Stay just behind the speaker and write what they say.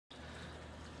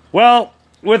Well,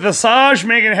 with Assange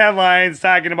making headlines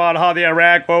talking about how the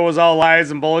Iraq war was all lies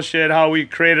and bullshit, how we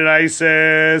created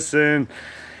ISIS and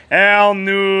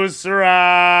al-Nusra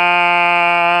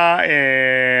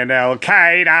and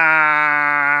Al-Qaeda.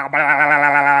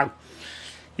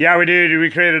 Yeah, we did. We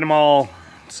created them all.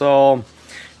 So,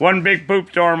 one big poop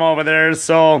storm over there.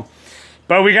 So,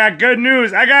 but we got good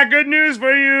news. I got good news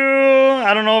for you.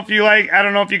 I don't know if you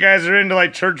guys are into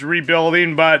like church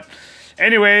rebuilding, but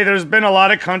anyway, there's been a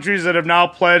lot of countries that have now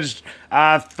pledged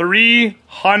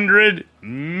 $300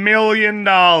 million,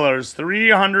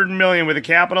 $300 million with a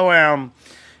capital M,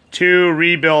 to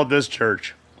rebuild this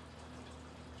church.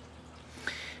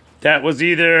 That was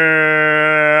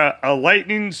either a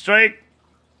lightning strike,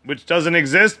 which doesn't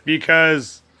exist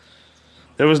because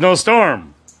there was no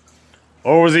storm,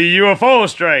 or was it a UFO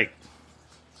strike?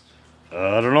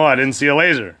 I don't know. I didn't see a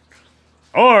laser.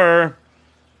 Or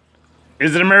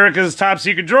is it America's top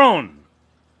secret drone?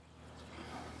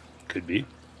 Could be.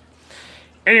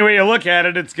 Anyway, you look at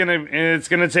it, it's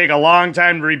gonna take a long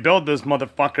time to rebuild this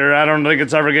motherfucker. I don't think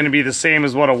it's ever gonna be the same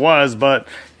as what it was, but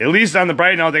at least on the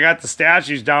bright note, they got the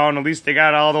statues down. At least they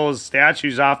got all those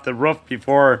statues off the roof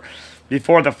before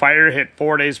the fire hit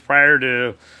 4 days prior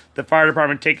to the fire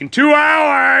department taking 2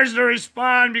 hours to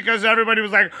respond because everybody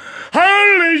was like,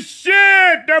 holy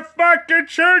shit, the fucking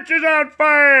church is on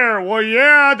fire. Well,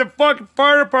 yeah, the fucking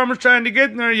fire department's trying to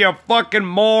get in there, you fucking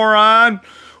moron.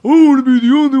 I want to be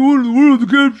the only one in the world to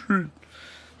capture it.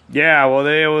 Yeah, well,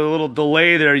 they have a little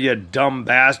delay there, you dumb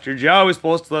bastards. You're always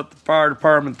supposed to let the fire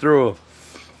department through.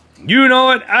 You know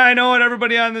it, I know it,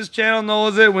 everybody on this channel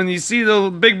knows it. When you see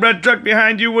the big red truck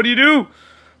behind you, what do?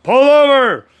 Pull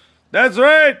over. That's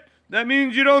right. That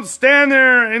means you don't stand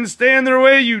there and stay in their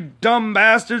way, you dumb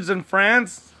bastards in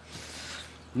France.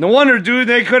 No wonder, dude,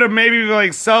 they could have maybe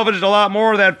like salvaged a lot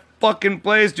more of that fucking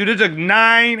place. Dude, it took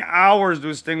 9 hours to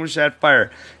extinguish that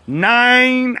fire.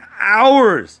 9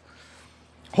 hours.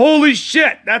 Holy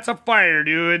shit, that's a fire,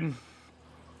 dude.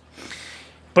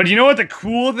 But you know what the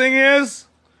cool thing is?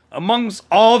 Amongst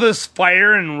all this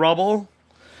fire and rubble,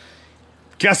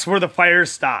 guess where the fire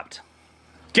stopped?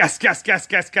 Guess.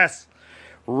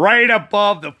 Right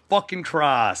above the fucking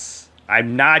cross.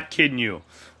 I'm not kidding you.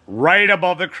 Right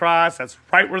above the cross. That's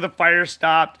right where the fire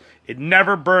stopped. It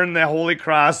never burned the Holy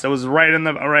Cross. It was right on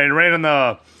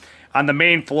the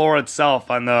main floor itself,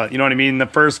 on the, you know what I mean, the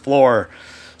first floor.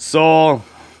 So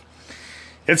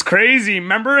it's crazy.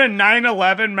 Remember in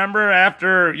 9/11, remember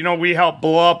after, you know, we helped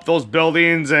blow up those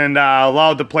buildings and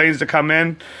allowed the planes to come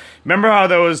in? Remember how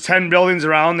there was 10 buildings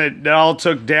around that all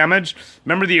took damage?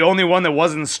 Remember the only one that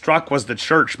wasn't struck was the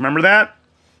church. Remember that?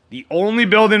 The only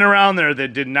building around there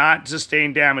that did not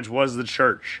sustain damage was the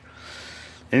church.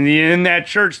 And in that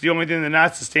church, the only thing that did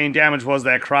not sustain damage was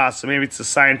that cross. So maybe it's a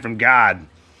sign from God.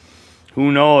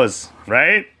 Who knows,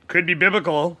 right? Could be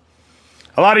biblical.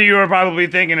 A lot of you are probably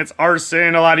thinking it's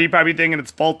arson. A lot of you probably thinking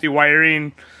it's faulty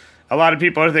wiring. A lot of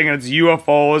people are thinking it's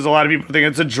UFOs. A lot of people are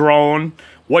thinking it's a drone.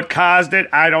 What caused it?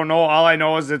 I don't know. All I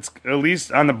know is it's, at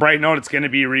least on the bright note, it's going to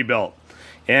be rebuilt.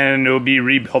 And it will be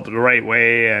rebuilt the right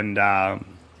way and,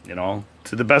 you know,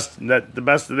 to the best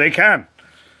that they can.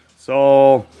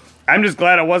 So I'm just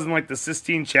glad it wasn't like the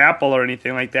Sistine Chapel or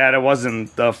anything like that. It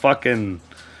wasn't the fucking...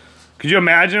 Could you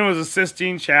imagine it was a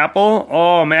Sistine Chapel?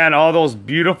 Oh, man, all those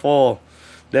beautiful...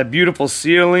 That beautiful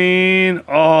ceiling.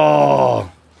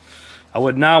 Oh, I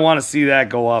would not want to see that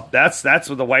go up. That's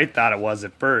what the wife thought it was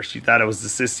at first. She thought it was the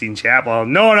Sistine Chapel.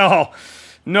 No.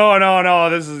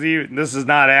 This is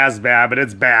not as bad, but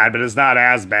it's bad, but it's not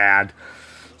as bad.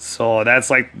 So that's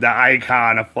like the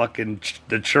icon of fucking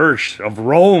the Church of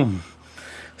Rome.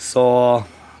 So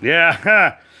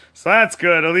yeah, so that's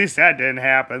good. At least that didn't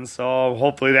happen. So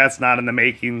hopefully that's not in the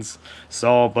makings.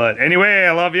 So, but anyway,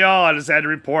 I love y'all. I just had to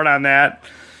report on that.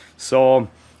 So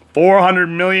 $400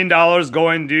 million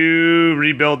going to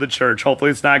rebuild the church. Hopefully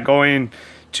it's not going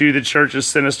to the church's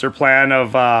sinister plan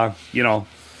of, you know,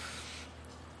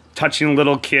 touching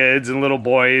little kids and little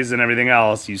boys and everything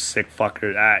else, you sick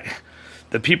fucker.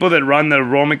 The people that run the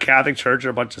Roman Catholic Church are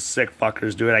a bunch of sick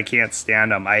fuckers, dude. I can't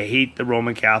stand them. I hate the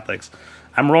Roman Catholics.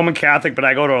 I'm Roman Catholic, but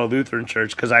I go to a Lutheran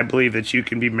church because I believe that you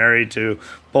can be married to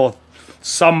both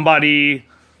somebody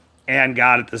and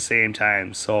God at the same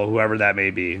time. So whoever that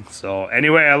may be. So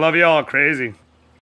anyway, I love you all crazy.